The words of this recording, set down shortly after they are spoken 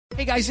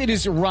Hey, guys, it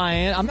is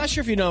Ryan. I'm not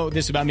sure if you know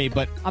this about me,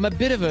 but I'm a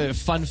bit of a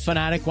fun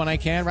fanatic when I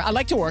can. I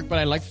like to work, but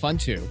I like fun,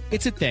 too.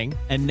 It's a thing.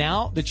 And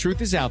now the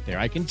truth is out there.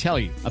 I can tell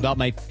you about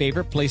my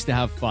favorite place to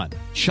have fun.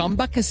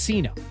 Chumba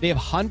Casino. They have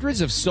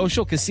hundreds of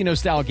social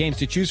casino-style games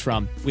to choose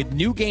from with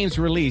new games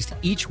released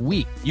each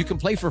week. You can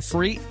play for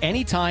free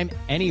anytime,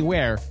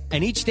 anywhere,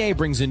 and each day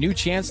brings a new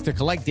chance to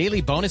collect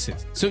daily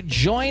bonuses. So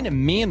join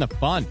me in the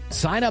fun.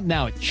 Sign up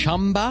now at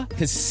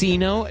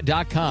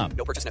ChumbaCasino.com.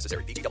 No purchase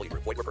necessary. VGW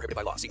Group. Void where prohibited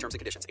by law. See terms and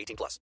conditions. 18+.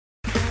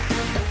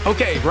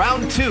 Okay,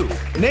 round two.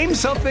 Name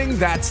something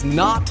that's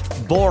not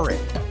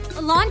boring.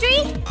 A laundry?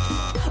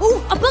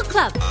 Ooh, a book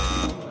club.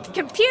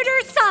 Computer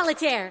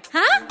solitaire,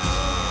 huh?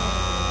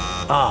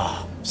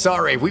 Ah,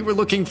 sorry, we were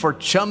looking for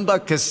Chumba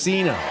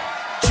Casino.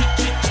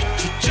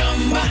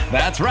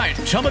 That's right,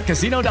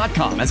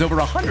 ChumbaCasino.com has over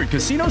 100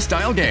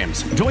 casino-style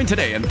games. Join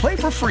today and play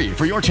for free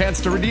for your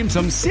chance to redeem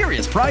some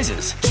serious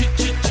prizes.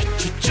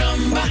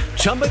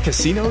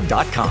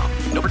 ChumbaCasino.com.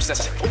 No purchase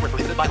necessary. Void where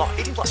prohibited by law.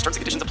 18+. Terms and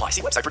conditions apply.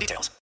 See website for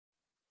details.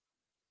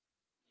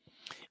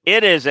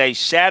 It is a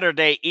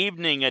Saturday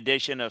evening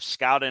edition of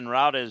Scout and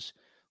Route.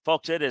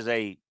 Folks, it is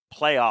a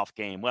playoff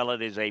game. Well,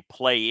 it is a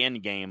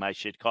play-in game, I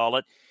should call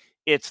it.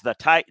 It's the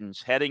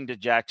Titans heading to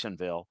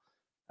Jacksonville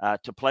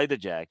to play the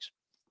Jags.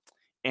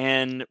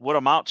 And what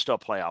amounts to a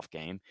playoff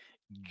game.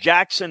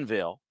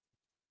 Jacksonville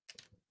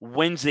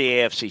wins the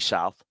AFC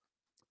South.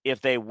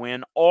 If they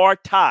win or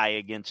tie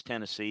against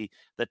Tennessee,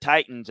 the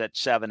Titans at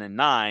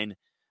 7-9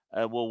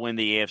 will win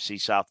the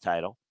AFC South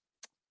title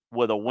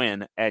with a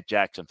win at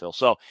Jacksonville.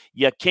 So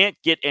you can't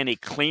get any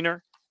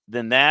cleaner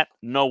than that.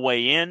 No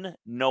way in,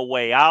 no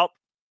way out.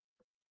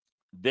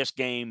 This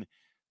game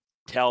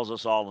tells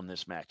us all in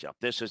this matchup.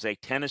 This is a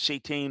Tennessee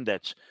team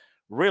that's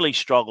really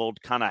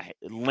struggled, kind of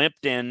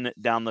limped in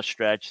down the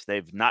stretch.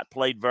 They've not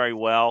played very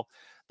well.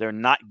 They're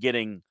not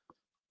getting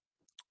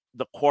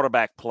the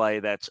quarterback play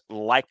that's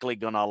likely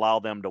going to allow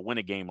them to win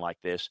a game like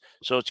this.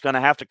 So it's going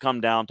to have to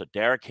come down to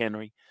Derrick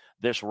Henry,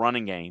 this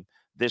running game,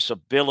 this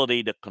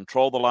ability to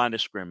control the line of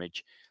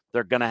scrimmage.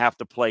 They're going to have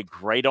to play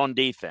great on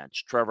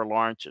defense. Trevor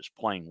Lawrence is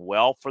playing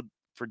well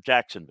for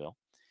Jacksonville.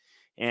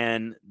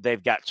 And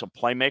they've got some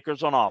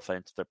playmakers on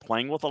offense. They're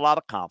playing with a lot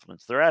of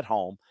confidence. They're at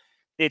home.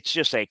 It's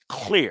just a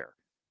clear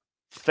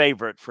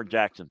favorite for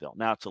Jacksonville.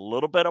 Now, it's a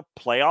little bit of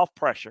playoff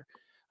pressure.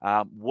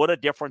 What a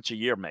difference a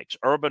year makes.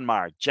 Urban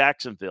Meyer,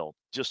 Jacksonville,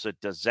 just a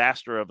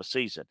disaster of a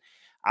season.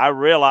 I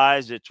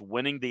realize it's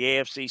winning the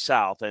AFC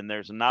South, and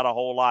there's not a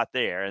whole lot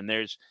there. And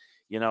there's,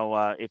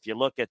 if you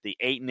look at the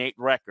 8-8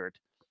 record,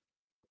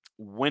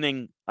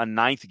 winning a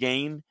ninth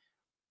game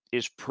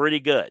is pretty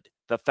good.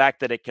 The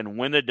fact that it can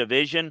win a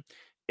division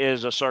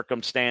is a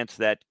circumstance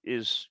that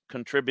is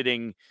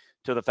contributing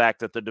to the fact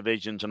that the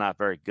divisions are not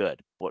very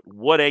good. But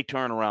what a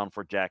turnaround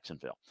for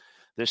Jacksonville.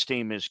 This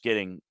team is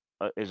getting,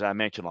 as I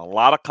mentioned, a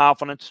lot of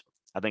confidence.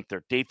 I think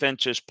their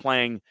defense is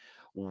playing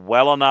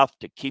well enough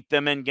to keep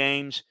them in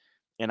games.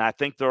 And I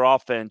think their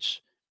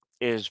offense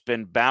has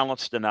been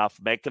balanced enough,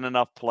 making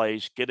enough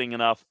plays, getting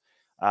enough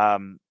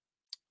into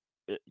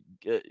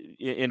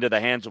the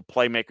hands of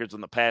playmakers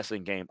in the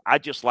passing game. I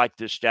just like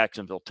this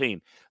Jacksonville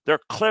team. They're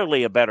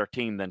clearly a better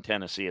team than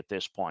Tennessee at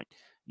this point.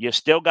 You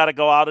still got to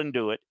go out and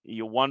do it.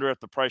 You wonder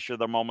if the pressure of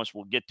the moments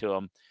will get to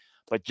them.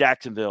 But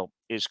Jacksonville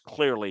is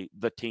clearly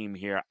the team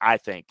here, I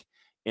think,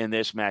 in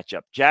this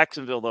matchup.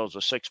 Jacksonville, though, is a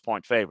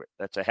 6-point favorite.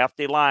 That's a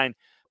hefty line.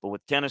 But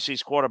with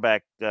Tennessee's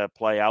quarterback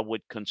play, I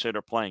would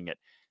consider playing it.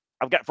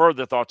 I've got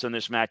further thoughts on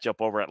this matchup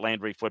over at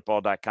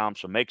LandryFootball.com,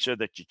 so make sure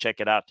that you check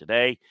it out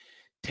today.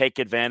 Take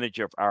advantage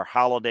of our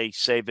holiday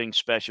savings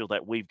special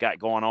that we've got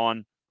going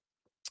on.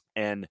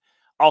 And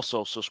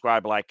also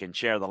subscribe, like, and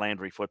share the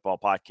Landry Football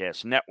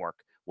Podcast Network,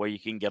 where you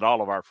can get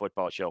all of our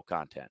football show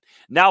content.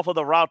 Now for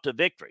the route to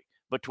victory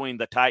between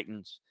the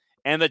Titans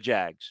and the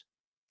Jags.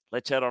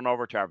 Let's head on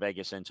over to our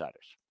Vegas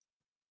Insiders.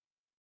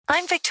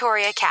 I'm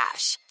Victoria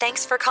Cash.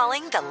 Thanks for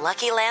calling the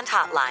Lucky Land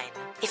Hotline.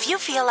 If you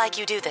feel like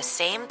you do the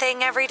same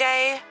thing every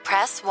day,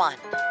 press 1.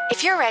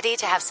 If you're ready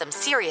to have some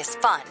serious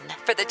fun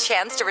for the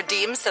chance to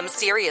redeem some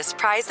serious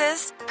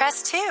prizes,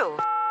 press 2.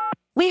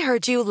 We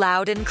heard you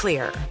loud and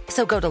clear.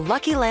 So go to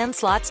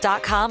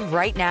LuckyLandSlots.com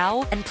right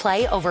now and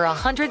play over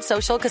 100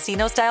 social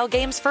casino-style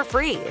games for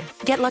free.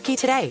 Get lucky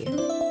today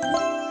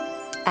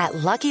at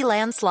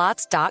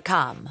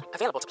LuckyLandSlots.com.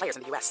 Available to players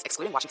in the U.S.,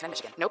 excluding Washington and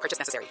Michigan. No purchase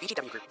necessary.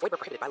 VGW Group. Void where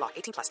prohibited by law.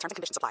 18+. Terms and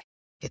conditions apply.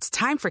 It's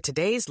time for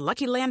today's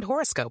Lucky Land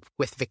horoscope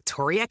with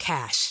Victoria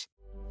Cash.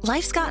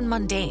 Life's gotten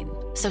mundane,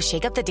 so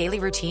shake up the daily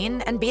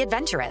routine and be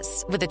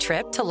adventurous with a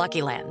trip to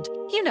Lucky Land.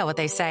 You know what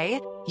they say.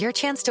 Your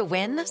chance to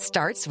win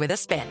starts with a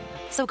spin.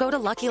 So go to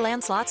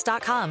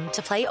LuckyLandSlots.com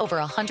to play over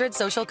 100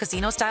 social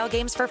casino-style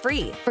games for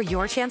free for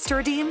your chance to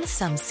redeem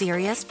some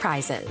serious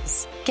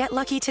prizes. Get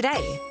lucky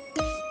today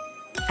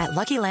at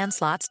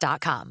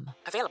LuckyLandSlots.com.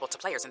 Available to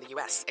players in the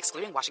U.S.,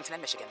 excluding Washington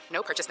and Michigan.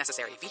 No purchase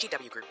necessary.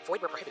 VGW Group.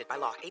 Void where prohibited by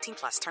law.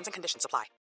 18+. Terms and conditions apply.